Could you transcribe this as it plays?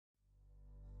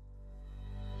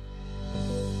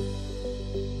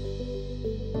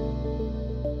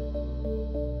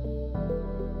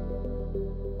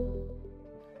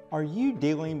Are you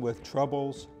dealing with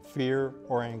troubles, fear,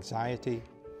 or anxiety?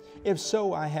 If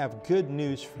so, I have good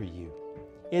news for you.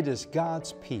 It is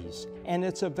God's peace, and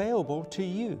it's available to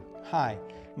you. Hi,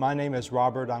 my name is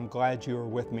Robert. I'm glad you are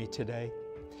with me today.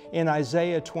 In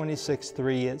Isaiah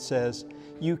 26:3, it says,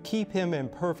 "You keep him in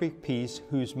perfect peace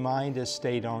whose mind is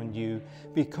stayed on you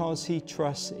because he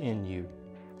trusts in you."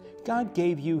 God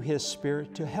gave you His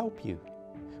Spirit to help you.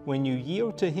 When you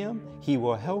yield to Him, He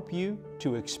will help you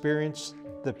to experience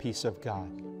the peace of God.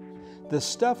 The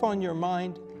stuff on your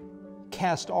mind,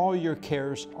 cast all your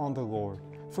cares on the Lord,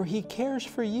 for He cares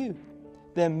for you.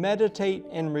 Then meditate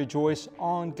and rejoice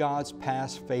on God's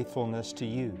past faithfulness to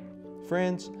you.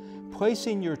 Friends,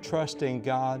 placing your trust in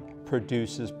God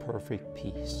produces perfect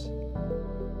peace.